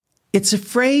It's a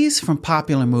phrase from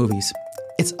popular movies.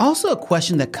 It's also a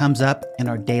question that comes up in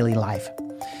our daily life.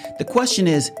 The question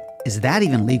is that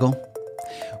even legal?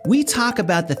 We talk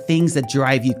about the things that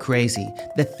drive you crazy,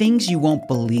 the things you won't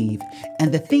believe,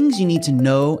 and the things you need to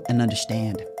know and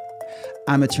understand.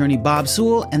 I'm attorney Bob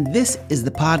Sewell, and this is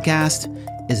the podcast,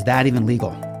 Is That Even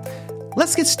Legal?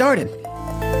 Let's get started.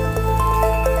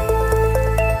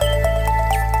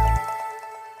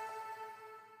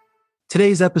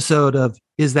 Today's episode of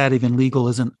Is That Even Legal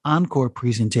is an encore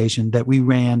presentation that we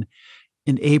ran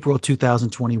in April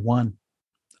 2021.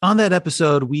 On that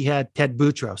episode, we had Ted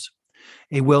Boutros,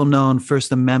 a well-known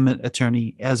First Amendment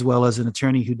attorney, as well as an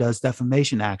attorney who does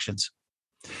defamation actions.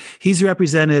 He's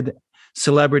represented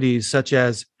celebrities such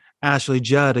as Ashley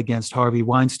Judd against Harvey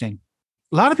Weinstein.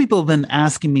 A lot of people have been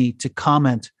asking me to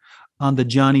comment on the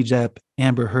Johnny Depp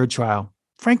Amber Heard trial.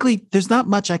 Frankly, there's not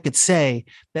much I could say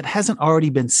that hasn't already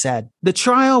been said. The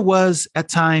trial was at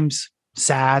times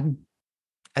sad,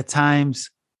 at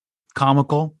times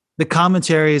comical. The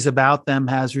commentaries about them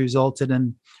has resulted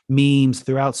in memes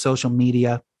throughout social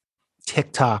media,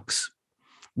 TikToks,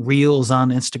 Reels on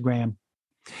Instagram.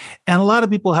 And a lot of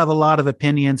people have a lot of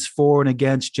opinions for and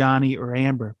against Johnny or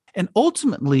Amber. And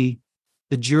ultimately,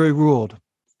 the jury ruled.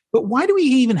 But why do we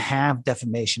even have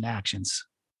defamation actions?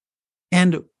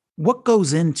 And what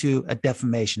goes into a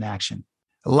defamation action?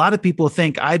 A lot of people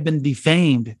think I've been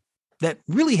defamed that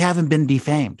really haven't been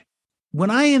defamed.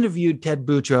 When I interviewed Ted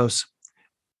Boutros,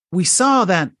 we saw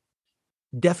that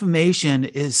defamation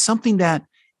is something that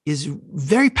is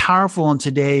very powerful in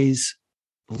today's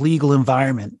legal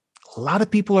environment. A lot of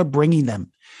people are bringing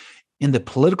them in the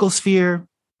political sphere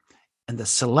and the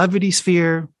celebrity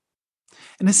sphere,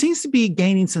 and it seems to be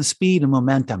gaining some speed and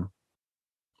momentum.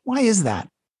 Why is that?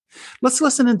 Let's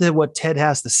listen into what Ted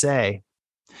has to say.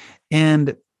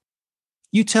 And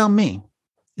you tell me,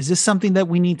 is this something that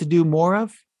we need to do more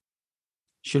of?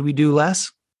 Should we do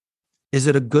less? Is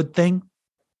it a good thing?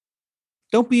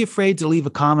 Don't be afraid to leave a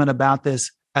comment about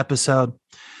this episode.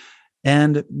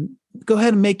 And go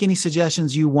ahead and make any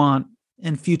suggestions you want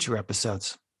in future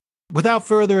episodes. Without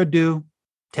further ado,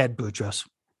 Ted Boutros.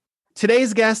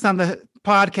 Today's guest on the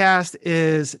podcast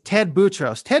is Ted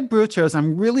Boutros. Ted Boutros,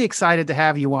 I'm really excited to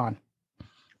have you on.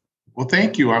 Well,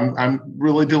 thank you. I'm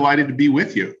really delighted to be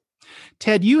with you.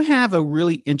 Ted, you have a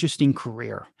really interesting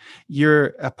career.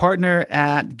 You're a partner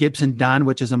at Gibson Dunn,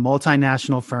 which is a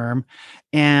multinational firm,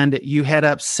 and you head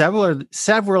up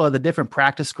several of the different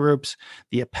practice groups: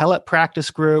 the appellate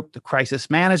practice group, the crisis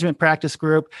management practice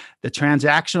group, the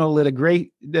transnational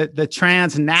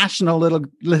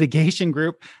litigation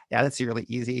group. Yeah, that's really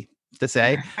easy to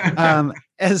say,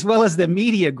 as well as the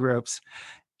media groups.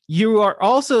 You are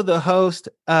also the host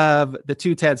of the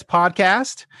Two Teds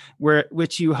podcast,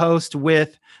 which you host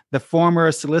with the former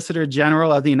Solicitor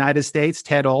General of the United States,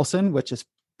 Ted Olson, which is a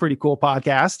pretty cool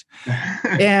podcast.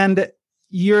 And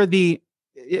you're a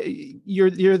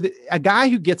guy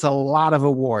who gets a lot of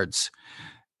awards.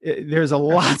 There's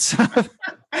lots of.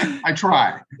 I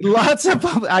try.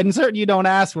 I'm certain you don't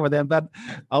ask for them, but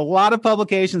a lot of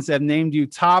publications have named you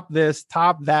top this,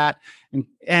 top that,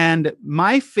 and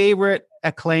my favorite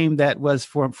acclaim that was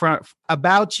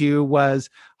about you was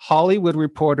Hollywood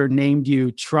Reporter named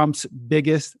you Trump's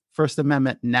biggest First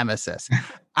Amendment nemesis.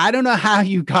 I don't know how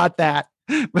you got that,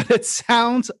 but it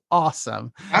sounds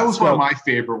awesome. That was one of my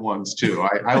favorite ones too.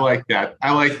 I like that.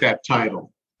 I like that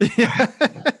title.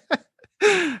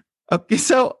 Okay,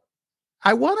 so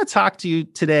I want to talk to you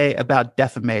today about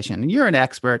defamation. You're an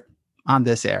expert on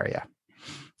this area.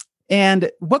 And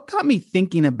what got me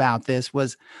thinking about this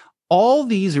was all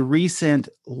these recent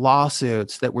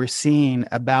lawsuits that we're seeing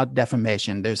about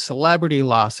defamation. There's celebrity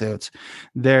lawsuits,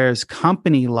 there's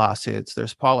company lawsuits,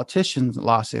 there's politicians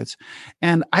lawsuits.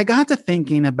 And I got to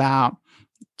thinking about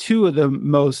two of the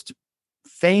most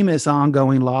famous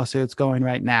ongoing lawsuits going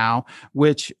right now,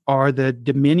 which are the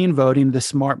Dominion Voting, the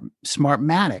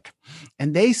Smartmatic.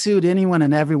 And they sued anyone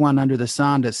and everyone under the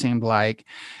sun, it seemed like.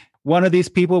 One of these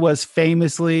people was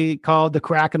famously called the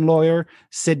Kraken lawyer,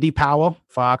 Sidney Powell,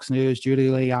 Fox News, Judy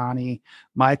Liani,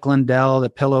 Mike Lindell,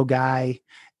 the Pillow Guy.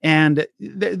 And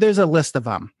there's a list of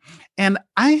them. And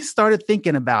I started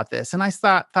thinking about this, and I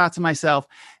thought to myself,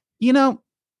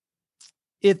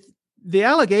 if the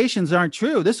allegations aren't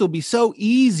true, this will be so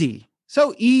easy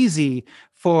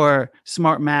for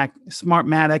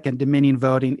Smartmatic and Dominion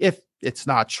Voting if it's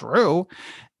not true.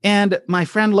 And my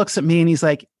friend looks at me and he's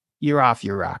like, "You're off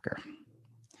your rocker.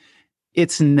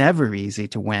 It's never easy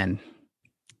to win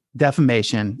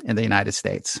defamation in the United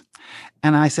States."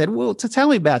 And I said, "Well, to tell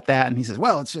me about that." And he says,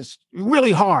 "Well, it's just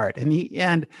really hard." And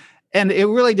it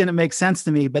really didn't make sense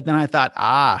to me. But then I thought,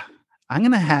 I'm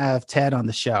going to have Ted on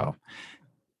the show.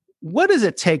 What does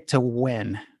it take to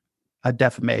win a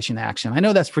defamation action? I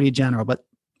know that's pretty general, but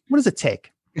what does it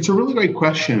take? It's a really great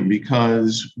question,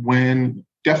 because when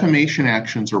defamation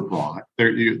actions are brought,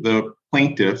 the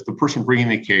plaintiff, the person bringing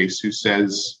the case who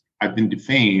says, I've been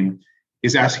defamed,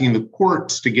 is asking the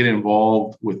courts to get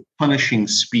involved with punishing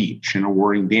speech and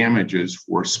awarding damages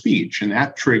for speech. And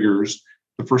that triggers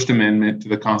the First Amendment to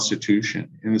the Constitution.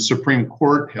 And the Supreme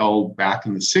Court held back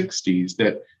in the 60s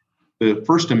that the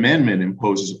First Amendment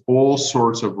imposes all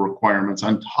sorts of requirements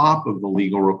on top of the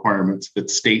legal requirements that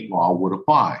state law would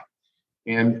apply.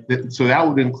 And so that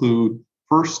would include,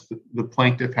 first, the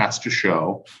plaintiff has to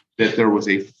show that there was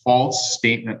a false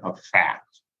statement of fact.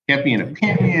 It can't be an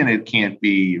opinion, it can't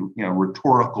be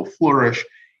rhetorical flourish,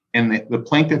 and the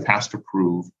plaintiff has to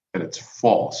prove that it's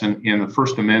false. And the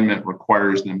First Amendment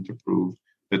requires them to prove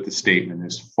that the statement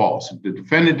is false. The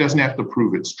defendant doesn't have to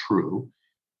prove it's true.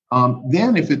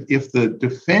 Then if the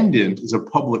defendant is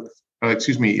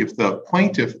if the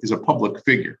plaintiff is a public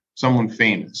figure, someone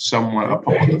famous, a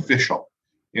public official,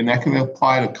 and that can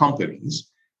apply to companies,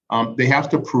 they have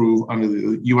to prove under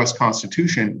the U.S.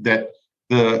 Constitution that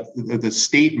the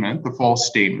statement, the false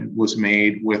statement, was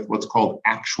made with what's called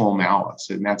actual malice,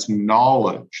 and that's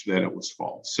knowledge that it was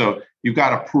false. So you've got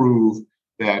to prove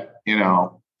that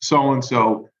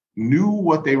so-and-so knew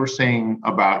what they were saying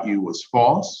about you was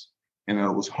false, and that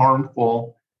it was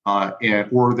harmful,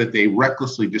 or that they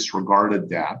recklessly disregarded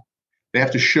that. They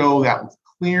have to show that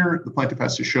the plaintiff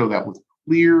has to show that with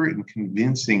clear and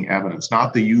convincing evidence,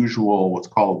 not the usual, what's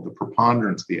called the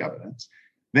preponderance of the evidence.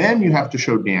 Then you have to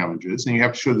show damages, and you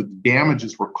have to show that the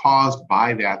damages were caused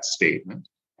by that statement.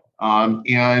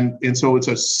 And so it's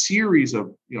a series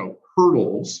of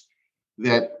hurdles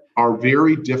that are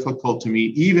very difficult to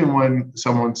meet, even when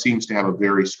someone seems to have a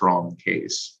very strong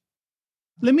case.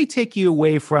 Let me take you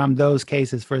away from those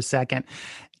cases for a second.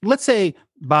 Let's say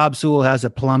Bob Sewell has a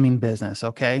plumbing business,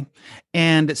 okay?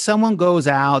 And someone goes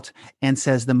out and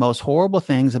says the most horrible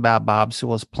things about Bob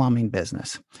Sewell's plumbing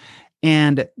business.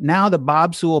 And now the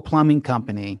Bob Sewell Plumbing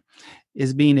Company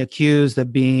is being accused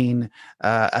of being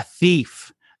a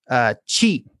thief,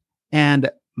 cheat, and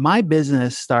my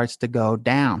business starts to go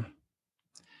down.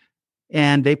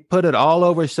 And they put it all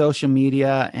over social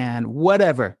media and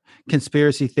whatever,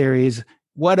 conspiracy theories,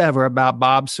 whatever about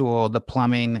Bob Sewell, the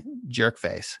plumbing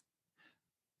jerkface.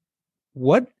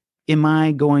 What am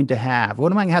I going to have?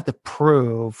 What am I going to have to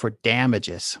prove for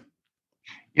damages?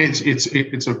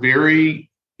 It's a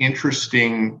very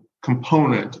interesting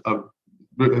component of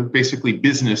basically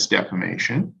business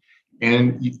defamation.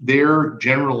 And there,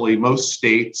 generally, most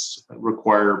states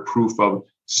require proof of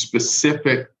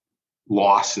specific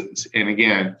losses. And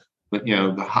again,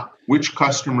 which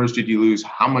customers did you lose?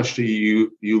 How much do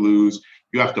you lose?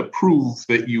 You have to prove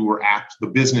that the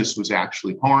business was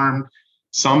actually harmed.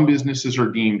 Some businesses are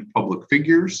deemed public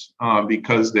figures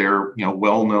because they're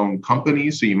well-known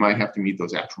companies, so you might have to meet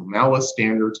those actual malice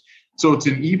standards. So it's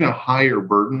an even higher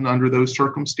burden under those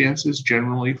circumstances,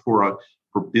 generally for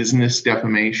business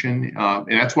defamation,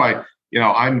 and that's why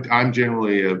I'm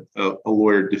generally a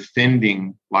lawyer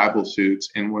defending libel suits.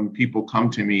 And when people come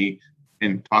to me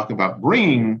and talk about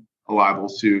bringing a libel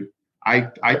suit,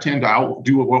 I tend to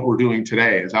do what we're doing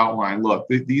today, is outline, look,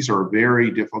 these are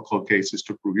very difficult cases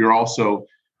to prove. You're also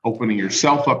opening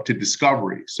yourself up to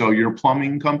discovery. So your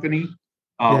plumbing company,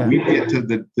 we get to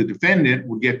the defendant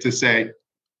would get to say,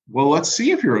 well, let's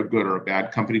see if you're a good or a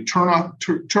bad company. Turn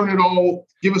it all,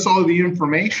 give us all of the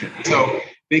information. So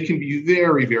they can be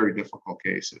very, very difficult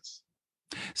cases.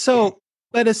 So,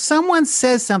 but if someone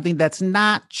says something that's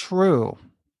not true,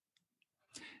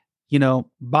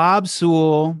 Bob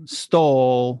Sewell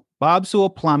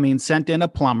Plumbing sent in a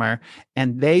plumber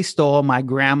and they stole my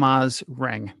grandma's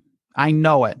ring. I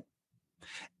know it.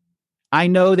 I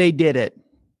know they did it.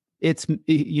 It's,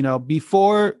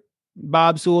 before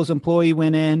Bob Sewell's employee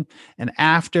went in and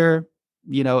after,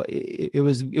 it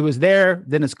was there,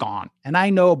 then it's gone. And I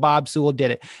know Bob Sewell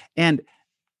did it. And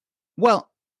well,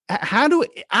 how do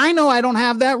I know I don't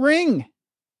have that ring?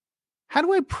 How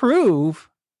do I prove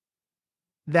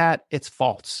that it's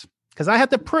false? Because I have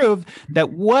to prove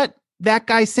that what that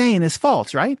guy's saying is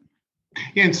false, right?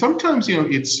 Yeah, and sometimes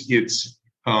it's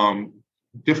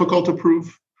difficult to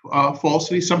prove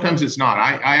falsity. Sometimes it's not.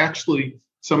 I actually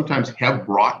sometimes have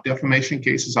brought defamation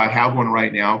cases. I have one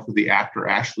right now for the actor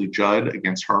Ashley Judd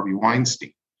against Harvey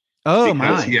Weinstein. Oh,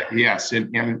 my. Yes,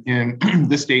 and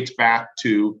this dates back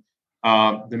to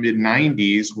the mid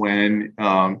 '90s when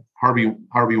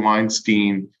Harvey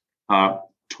Weinstein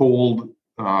told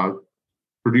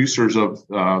producers of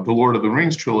the Lord of the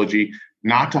Rings trilogy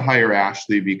not to hire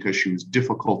Ashley because she was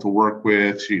difficult to work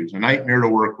with. She was a nightmare to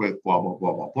work with, blah, blah,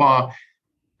 blah, blah, blah.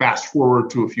 Fast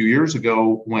forward to a few years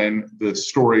ago when the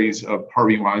stories of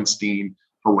Harvey Weinstein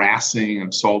harassing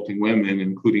and assaulting women,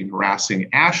 including harassing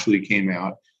Ashley, came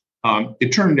out.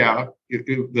 It turned out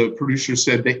the producers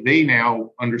said they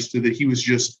now understood that he was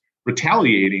just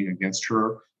retaliating against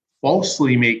her,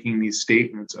 falsely making these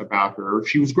statements about her.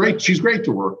 She was great. She's great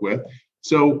to work with.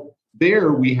 So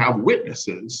there we have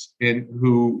witnesses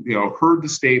who heard the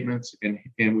statements, and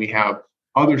we have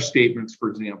other statements, for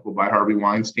example, by Harvey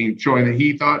Weinstein showing that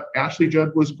he thought Ashley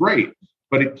Judd was great.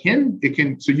 But it can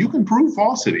so you can prove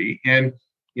falsity, and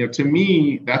to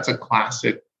me that's a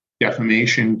classic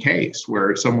defamation case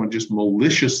where someone just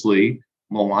maliciously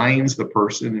maligns the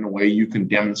person in a way you can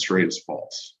demonstrate as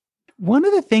false. One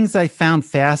of the things I found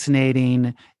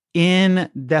fascinating in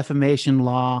defamation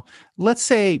law, let's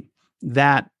say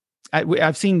that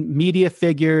I've seen media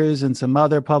figures and some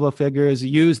other public figures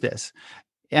use this,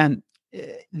 and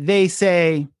they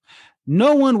say,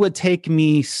 no one would take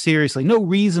me seriously. No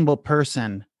reasonable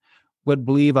person would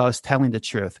believe I was telling the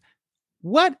truth.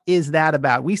 What is that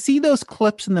about? We see those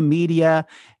clips in the media,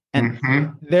 and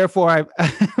therefore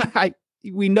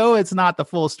we know it's not the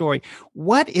full story.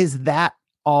 What is that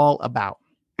all about?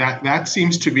 That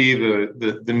seems to be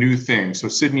the new thing. So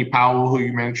Sidney Powell, who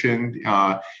you mentioned,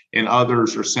 and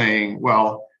others are saying,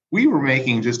 well, we were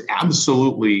making just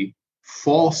absolutely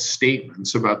false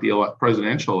statements about the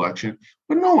presidential election,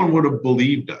 but no one would have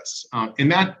believed us.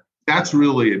 And that's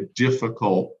really a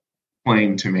difficult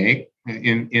claim to make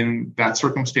in that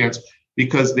circumstance,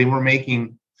 because they were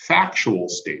making factual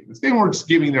statements. They weren't just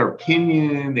giving their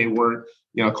opinion. They weren't,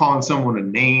 calling someone a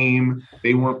name.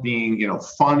 They weren't being,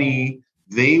 funny.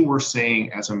 They were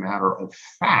saying, as a matter of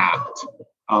fact,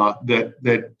 that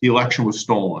the election was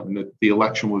stolen, that the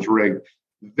election was rigged.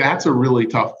 That's a really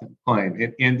tough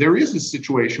claim. And there is a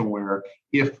situation where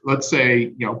if, let's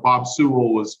say, Bob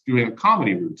Sewell was doing a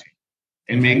comedy routine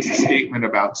and makes a statement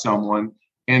about someone,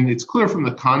 and it's clear from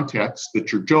the context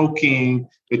that you're joking,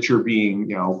 that you're being,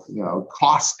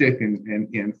 caustic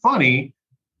and funny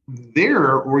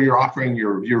there, or you're offering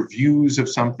your views of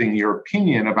something, your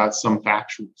opinion about some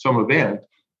event,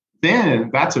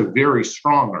 then that's a very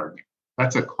strong argument.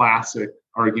 That's a classic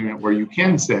argument where you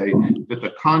can say that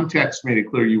the context made it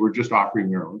clear you were just offering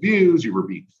your own views, you were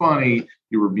being funny,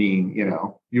 you were being,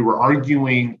 you were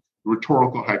arguing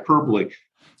rhetorical hyperbole.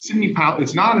 Sidney Powell,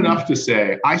 it's not enough to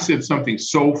say, I said something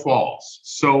so false,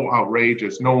 so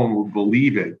outrageous, no one would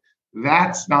believe it.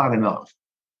 That's not enough.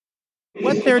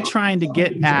 What they're trying to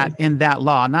get at in that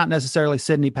law, not necessarily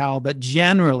Sidney Powell, but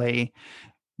generally,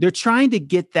 they're trying to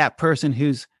get that person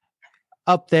who's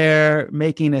up there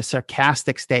making a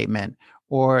sarcastic statement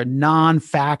or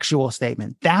non-factual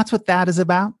statement. That's what that is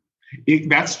about?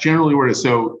 That's generally where it is.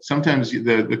 So sometimes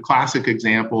the classic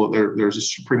example, there's a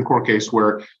Supreme Court case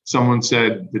where someone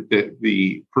said that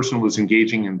the person was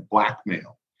engaging in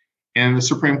blackmail. And the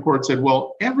Supreme Court said,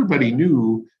 well, everybody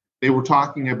knew they were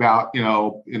talking about,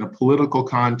 in a political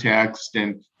context,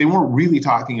 and they weren't really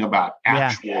talking about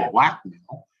actual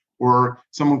blackmail. Or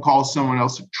someone calls someone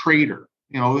else a traitor.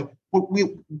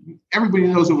 Everybody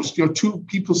knows it was two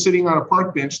people sitting on a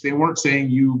park bench. They weren't saying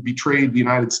you betrayed the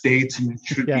United States and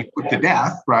should be put to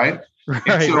death, right?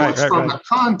 And so it's from the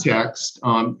context.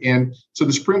 And so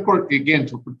the Supreme Court, again,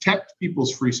 to protect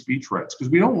people's free speech rights, because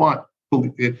we don't want,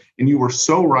 and you were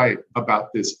so right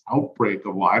about this outbreak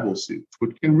of libel suits,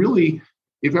 which can really,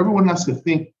 if everyone has to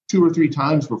think 2 or 3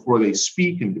 times before they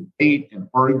speak and debate and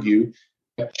argue,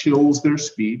 that chills their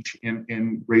speech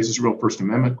and raises real First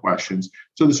Amendment questions.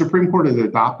 So the Supreme Court has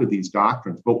adopted these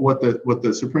doctrines. But what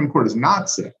the Supreme Court has not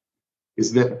said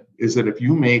is that if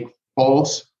you make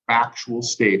false factual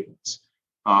statements,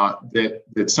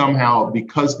 that somehow,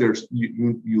 because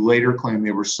you later claim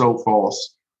they were so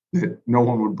false that no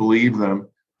one would believe them,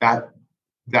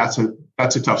 that's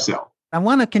a tough sell. I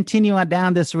want to continue on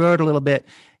down this road a little bit.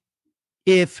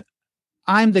 If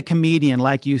I'm the comedian,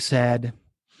 like you said,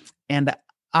 and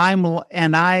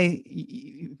I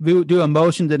do a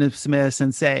motion to dismiss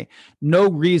and say no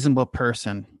reasonable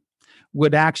person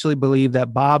would actually believe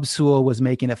that Bob Sewell was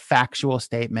making a factual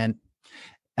statement.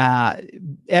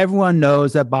 Everyone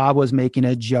knows that Bob was making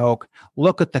a joke.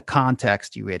 Look at the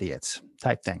context, you idiots,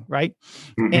 type thing, right?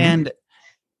 Mm-hmm.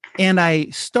 And I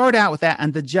start out with that,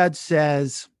 and the judge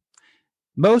says,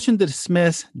 motion to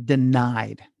dismiss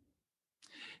denied.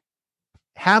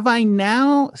 Have I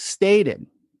now stated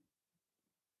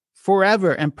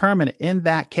forever and permanent in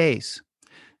that case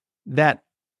that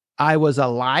I was a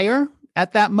liar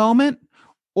at that moment?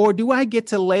 Or do I get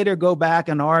to later go back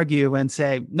and argue and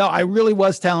say, no, I really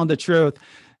was telling the truth.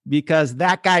 because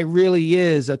that guy really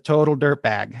is a total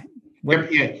dirtbag?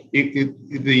 It's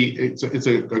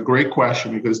a great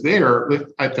question, because there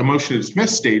at the motion to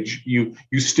dismiss stage, you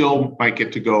still might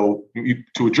get to go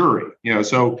to a jury.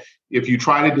 So if you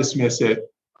try to dismiss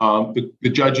it,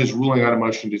 the judge's ruling on a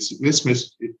motion to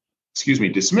dismiss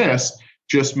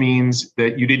just means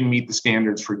that you didn't meet the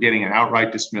standards for getting an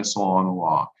outright dismissal on the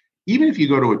law. Even if you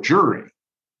go to a jury,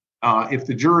 if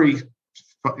the jury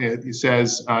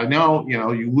says no,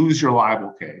 you lose your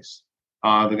libel case.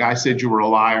 The guy said you were a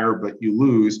liar, but you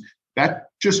lose. That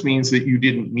just means that you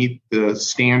didn't meet the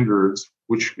standards,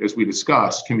 which, as we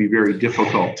discussed, can be very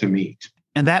difficult to meet.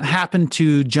 And that happened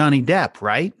to Johnny Depp,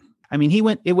 right? I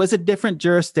mean, it was a different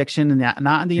jurisdiction,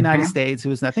 not in the United States.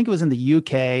 I think it was in the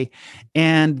UK.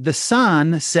 And the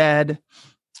Sun said,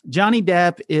 Johnny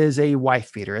Depp is a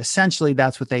wife beater. Essentially,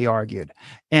 that's what they argued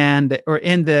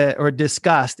or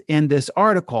discussed in this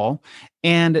article.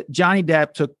 And Johnny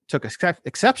Depp took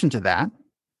exception to that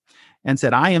and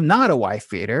said, I am not a wife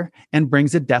beater, and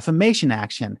brings a defamation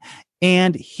action.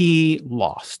 And he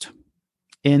lost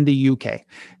in the UK.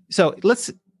 So let's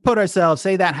put ourselves,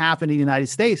 say that happened in the United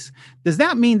States. Does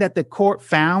that mean that the court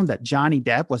found that Johnny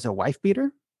Depp was a wife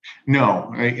beater?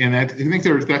 No, and I think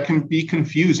that can be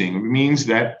confusing. It means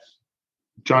that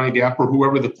Johnny Depp or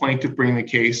whoever the plaintiff bringing the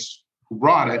case who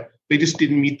brought it, they just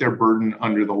didn't meet their burden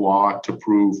under the law to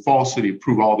prove falsity,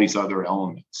 prove all these other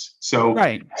elements. So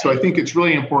I think it's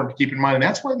really important to keep in mind, and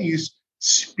that's why these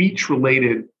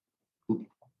speech-related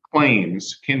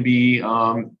claims can be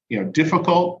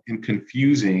difficult and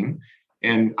confusing.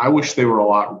 And I wish they were a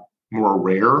lot more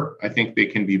rare. I think they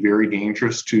can be very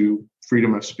dangerous to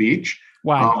freedom of speech.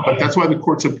 Wow. But that's why the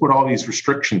courts have put all these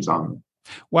restrictions on them.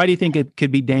 Why do you think it could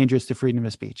be dangerous to freedom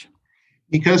of speech?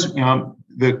 Because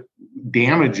the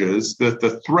damages,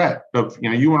 the threat of,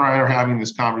 you and I are having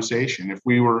this conversation. If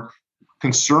we were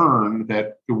concerned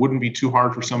that it wouldn't be too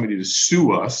hard for somebody to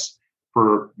sue us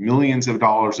for millions of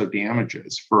dollars of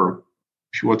damages, for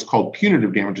what's called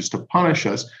punitive damages, to punish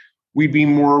us, we'd be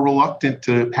more reluctant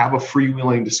to have a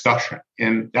freewheeling discussion.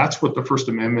 And that's what the First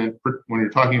Amendment, when you're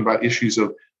talking about issues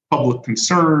of public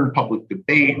concern, public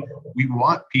debate, we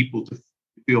want people to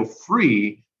feel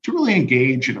free to really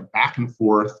engage in a back and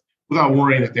forth without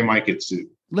worrying that they might get sued.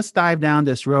 Let's dive down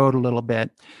this road a little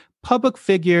bit. Public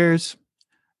figures,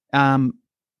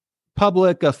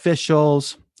 public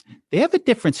officials, they have a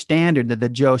different standard than the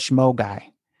Joe Schmo guy,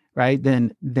 right?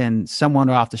 Than someone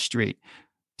off the street.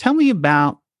 Tell me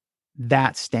about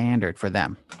that standard for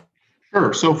them.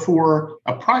 Sure. So for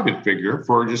a private figure,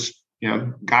 for just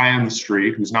guy on the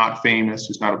street who's not famous,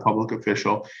 who's not a public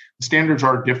official, the standards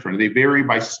are different. They vary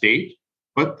by state,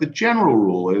 but the general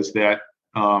rule is that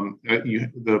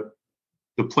the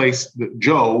place that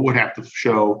Joe would have to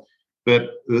show that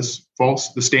the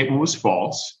statement was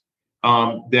false,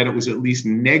 that it was at least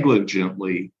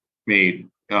negligently made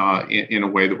in a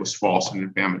way that was false and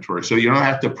defamatory. So you don't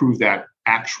have to prove that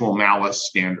actual malice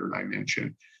standard I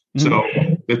mentioned. So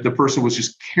that the person was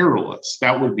just careless,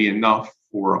 that would be enough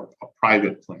for a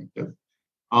private plaintiff.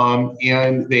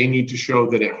 And they need to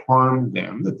show that it harmed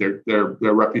them, that their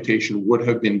reputation would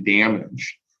have been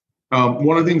damaged.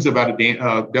 One of the things about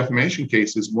a defamation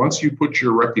case is once you put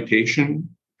your reputation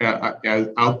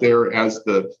out there as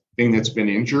the thing that's been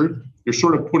injured, you're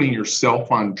sort of putting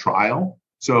yourself on trial.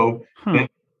 So the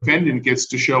defendant gets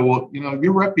to show, well,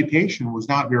 your reputation was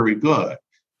not very good.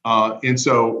 And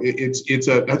so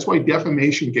that's why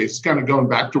defamation cases, kind of going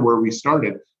back to where we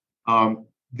started,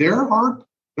 they're hard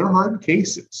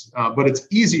cases, but it's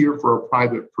easier for a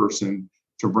private person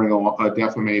to bring a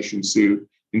defamation suit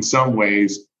in some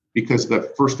ways because the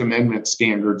First Amendment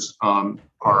standards are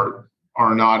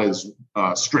not as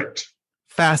strict.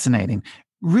 Fascinating.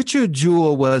 Richard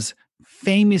Jewell was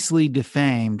famously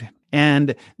defamed,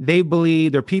 and they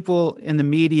believe there are people in the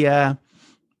media,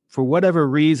 for whatever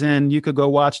reason. You could go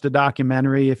watch the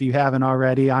documentary if you haven't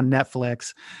already on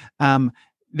Netflix.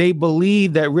 They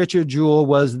believe that Richard Jewell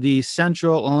was the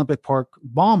Central Olympic Park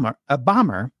bomber,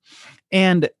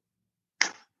 and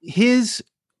his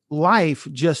life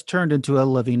just turned into a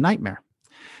living nightmare.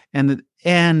 And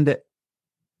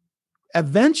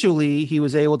eventually he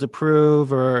was able to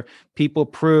prove, or people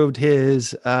proved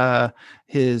his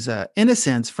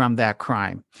innocence from that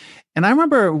crime. And I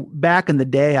remember back in the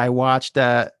day, I watched,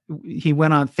 he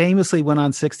famously went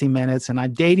on 60 Minutes, and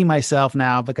I'm dating myself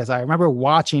now because I remember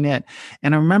watching it.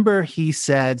 And I remember he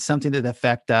said something to the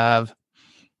effect of,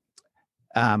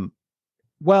 the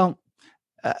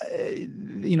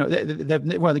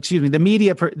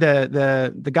media,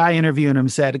 the guy interviewing him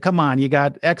said, come on, you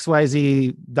got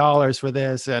XYZ dollars for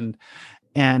this. And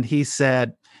he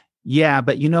said, yeah,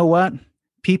 but you know what?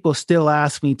 people still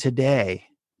ask me today,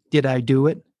 did I do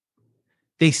it?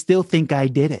 They still think I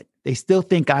did it. They still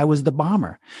think I was the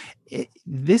bomber.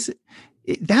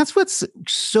 That's what's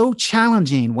so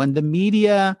challenging when the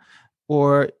media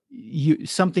or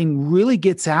something really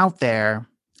gets out there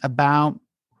about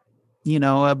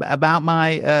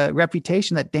my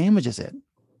reputation that damages it.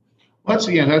 That's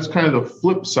kind of the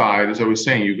flip side. As I was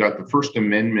saying, you got the First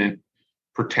Amendment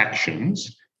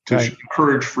protections to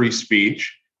encourage free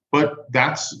speech, but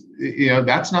that's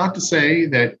not to say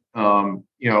that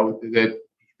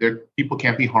that people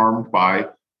can't be harmed by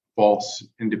false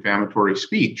and defamatory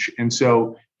speech. And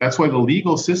so that's why the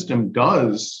legal system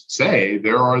does say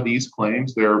there are these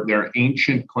claims. They're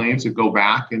ancient claims that go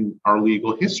back in our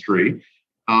legal history.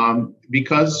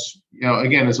 Because,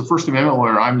 again, as a First Amendment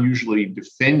lawyer, I'm usually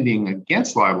defending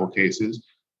against libel cases.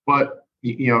 But,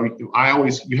 you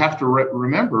have to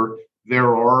remember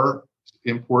there are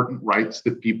important rights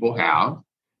that people have.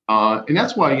 And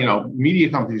that's why, media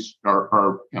companies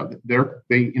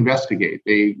they investigate.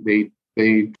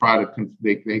 They try to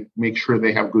they make sure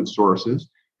they have good sources.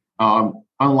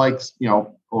 Unlike, a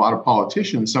lot of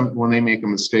politicians, when they make a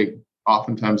mistake,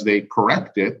 oftentimes they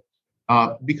correct it.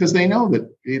 Because they know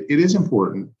that it is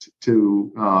important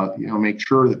to make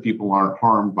sure that people aren't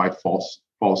harmed by false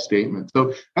statements.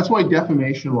 So that's why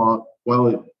defamation law,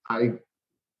 I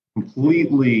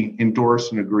completely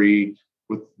endorse and agree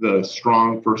with the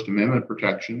strong First Amendment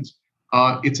protections,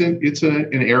 it's an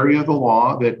area of the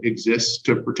law that exists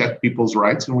to protect people's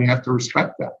rights, and we have to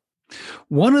respect that.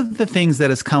 One of the things that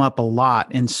has come up a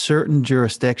lot in certain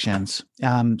jurisdictions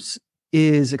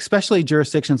is, especially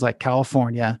jurisdictions like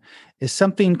California, is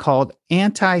something called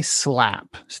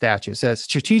anti-SLAPP statute. It says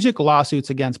strategic lawsuits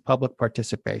against public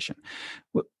participation.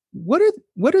 What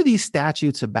are these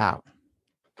statutes about?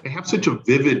 They have such a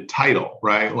vivid title,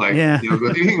 right?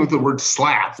 Anything with the word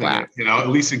slap, at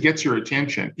least it gets your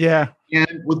attention. Yeah.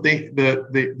 And what they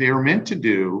are meant to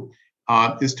do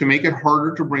is to make it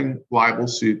harder to bring libel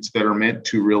suits that are meant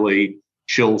to really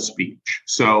chill speech.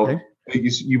 So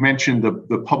you mentioned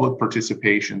the public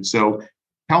participation. So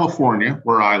California,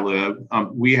 where I live,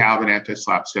 we have an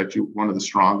anti-SLAPP statute, one of the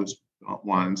strongest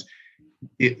ones.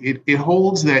 It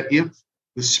holds that if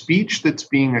the speech that's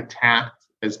being attacked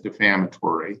as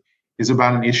defamatory is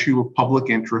about an issue of public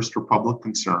interest or public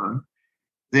concern,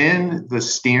 then the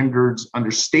standards under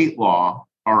state law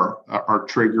are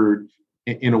triggered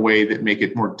in a way that make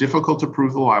it more difficult to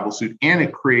prove the libel suit, and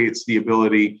it creates the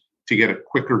ability to get a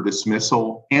quicker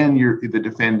dismissal, and the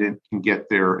defendant can get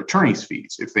their attorney's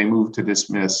fees. If they move to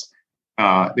dismiss,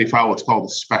 they file what's called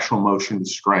a special motion to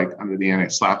strike under the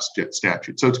anti-SLAPP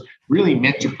statute. So it's really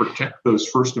meant to protect those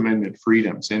First Amendment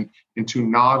freedoms and to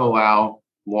not allow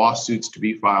lawsuits to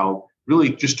be filed, really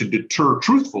just to deter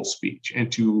truthful speech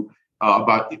and to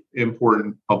about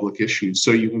important public issues. So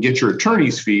you can get your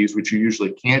attorney's fees, which you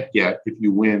usually can't get if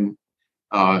you win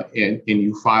and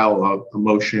you file a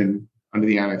motion under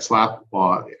the anti-SLAPP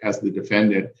law as the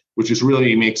defendant, which is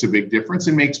really makes a big difference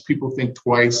and makes people think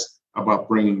twice about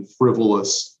bringing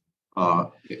frivolous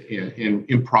and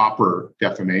improper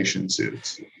defamation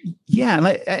suits. Yeah,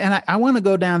 and I want to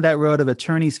go down that road of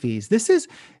attorney's fees. This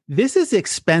is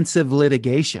expensive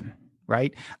litigation,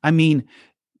 right? I mean,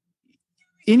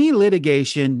 any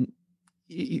litigation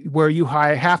where you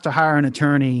have to hire an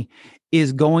attorney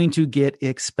is going to get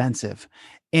expensive.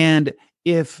 And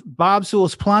if Bob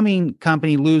Sewell's plumbing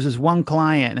company loses one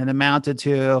client and amounted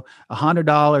to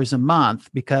 $100 a month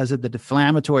because of the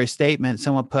defamatory statement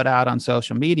someone put out on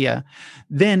social media,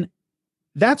 then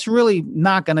that's really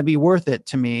not going to be worth it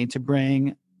to me to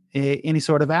bring any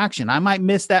sort of action. I might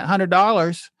miss that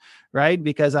 $100, right?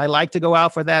 Because I like to go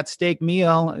out for that steak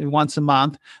meal once a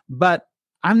month, but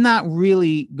I'm not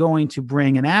really going to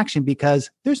bring an action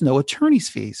because there's no attorney's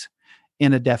fees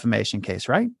in a defamation case,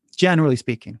 right? Generally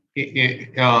speaking.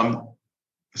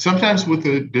 Sometimes with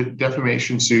a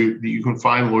defamation suit, you can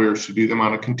find lawyers who do them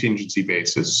on a contingency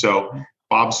basis. So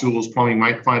Bob Sewell's Plumbing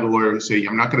might find a lawyer who say,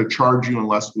 I'm not going to charge you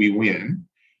unless we win.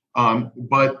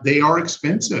 But they are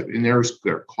expensive and there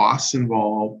are costs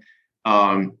involved.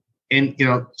 And,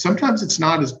 sometimes it's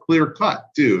not as clear cut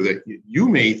too, that you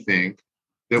may think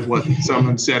that what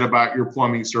someone said about your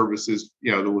plumbing services,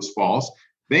 that was false.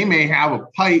 They may have a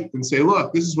pipe and say,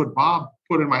 look, this is what Bob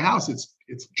put in my house.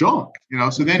 It's junk,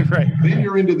 so then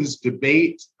you're into this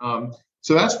debate.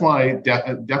 So that's why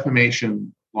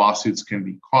defamation lawsuits can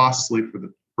be costly for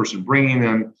the person bringing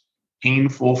them,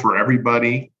 painful for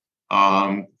everybody.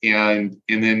 And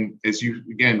then as you,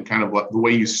 again, kind of like the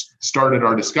way you started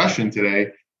our discussion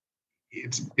today,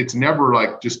 it's never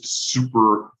like just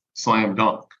super slam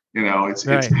dunk. It's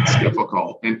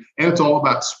difficult, and it's all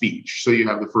about speech. So you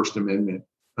have the First Amendment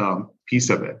piece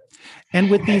of it. And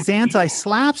with these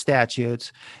anti-SLAPP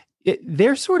statutes,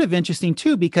 they're sort of interesting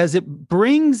too, because it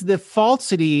brings the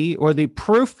falsity or the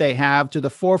proof they have to the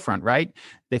forefront, right?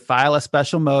 They file a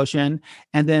special motion,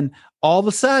 and then all of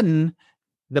a sudden,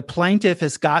 the plaintiff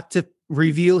has got to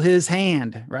reveal his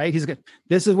hand, right?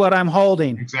 This is what I'm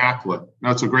holding. Exactly. No,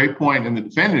 it's a great point. And the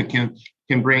defendant can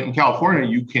bring, in California,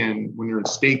 when you're in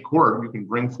state court, you can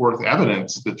bring forth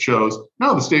evidence that shows,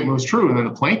 no, the statement was true. And then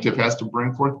the plaintiff has to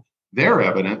bring forth their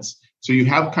evidence. So you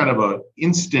have kind of a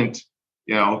instant,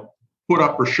 put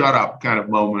up or shut up kind of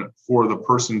moment for the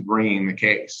person bringing the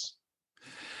case.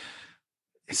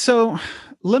 So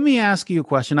let me ask you a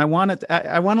question. I want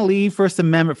to leave First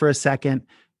Amendment for a second.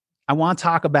 I want to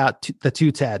talk about the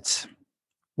two TEDs.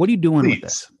 What are you doing with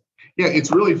this? Yeah,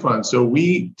 it's really fun. So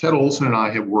Ted Olson and I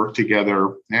have worked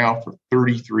together now for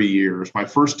 33 years. My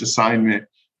first assignment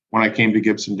when I came to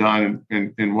Gibson Dunn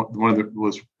and one of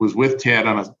the was with Ted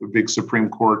on a big Supreme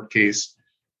Court case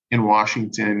in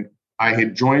Washington. I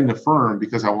had joined the firm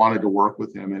because I wanted to work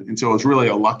with him. And so it was really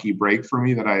a lucky break for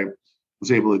me that I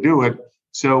was able to do it.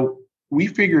 So we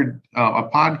figured a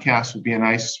podcast would be a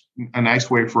nice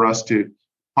way for us to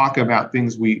talk about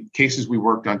cases we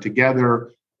worked on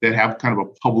together that have kind of a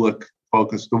public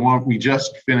focus. The one we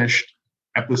just finished,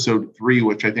 episode 3,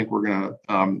 which I think we're going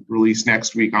to release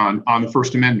next week on the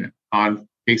First Amendment, on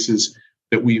cases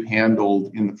that we've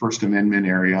handled in the First Amendment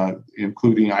area,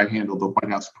 including I handled the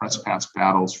White House press pass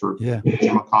battles for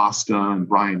Jim Acosta and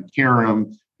Brian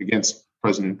Karem against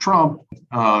President Trump.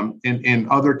 In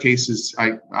other cases,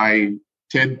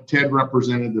 Ted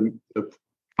represented the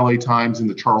LA Times in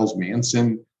the Charles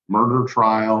Manson murder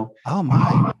trial. Oh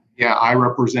my! Yeah, I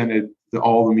represented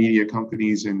all the media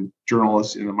companies and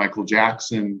journalists in the Michael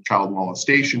Jackson child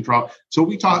molestation trial. So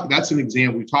that's an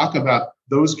example. We talk about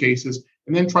those cases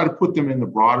and then try to put them in the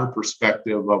broader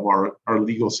perspective of our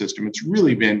legal system. It's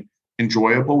really been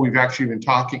enjoyable. We've actually been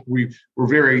talking. We're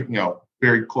very,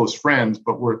 very close friends,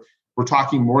 but we're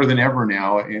talking more than ever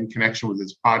now in connection with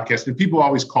this podcast. And people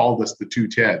always called us the two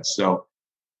Teds. So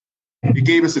it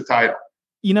gave us a title.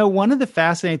 One of the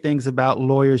fascinating things about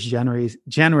lawyers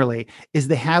generally is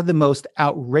they have the most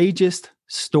outrageous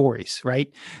stories,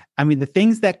 right? I mean, the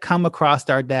things that come across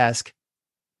our desk,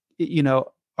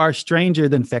 are stranger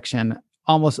than fiction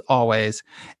almost always.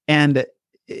 And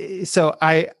so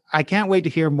I can't wait to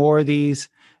hear more of these.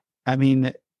 I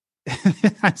mean,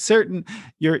 I'm certain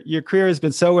your career has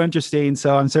been so interesting.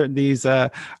 So I'm certain these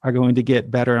are going to get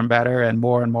better and better and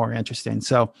more interesting.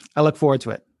 So I look forward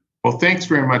to it. Well, thanks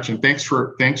very much. And thanks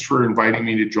for inviting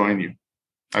me to join you.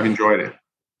 I've enjoyed it.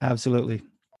 Absolutely.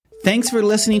 Thanks for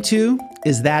listening to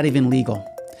Is That Even Legal?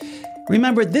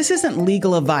 Remember, this isn't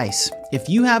legal advice. If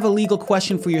you have a legal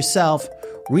question for yourself,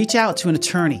 reach out to an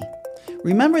attorney.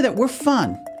 Remember that we're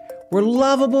fun, we're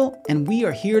lovable, and we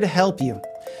are here to help you.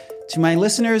 To my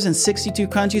listeners in 62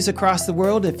 countries across the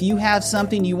world, if you have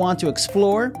something you want to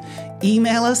explore,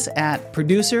 email us at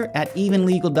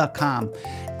producer@evenlegal.com.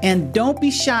 And don't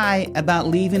be shy about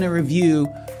leaving a review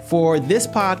for this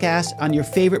podcast on your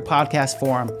favorite podcast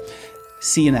forum.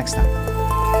 See you next time.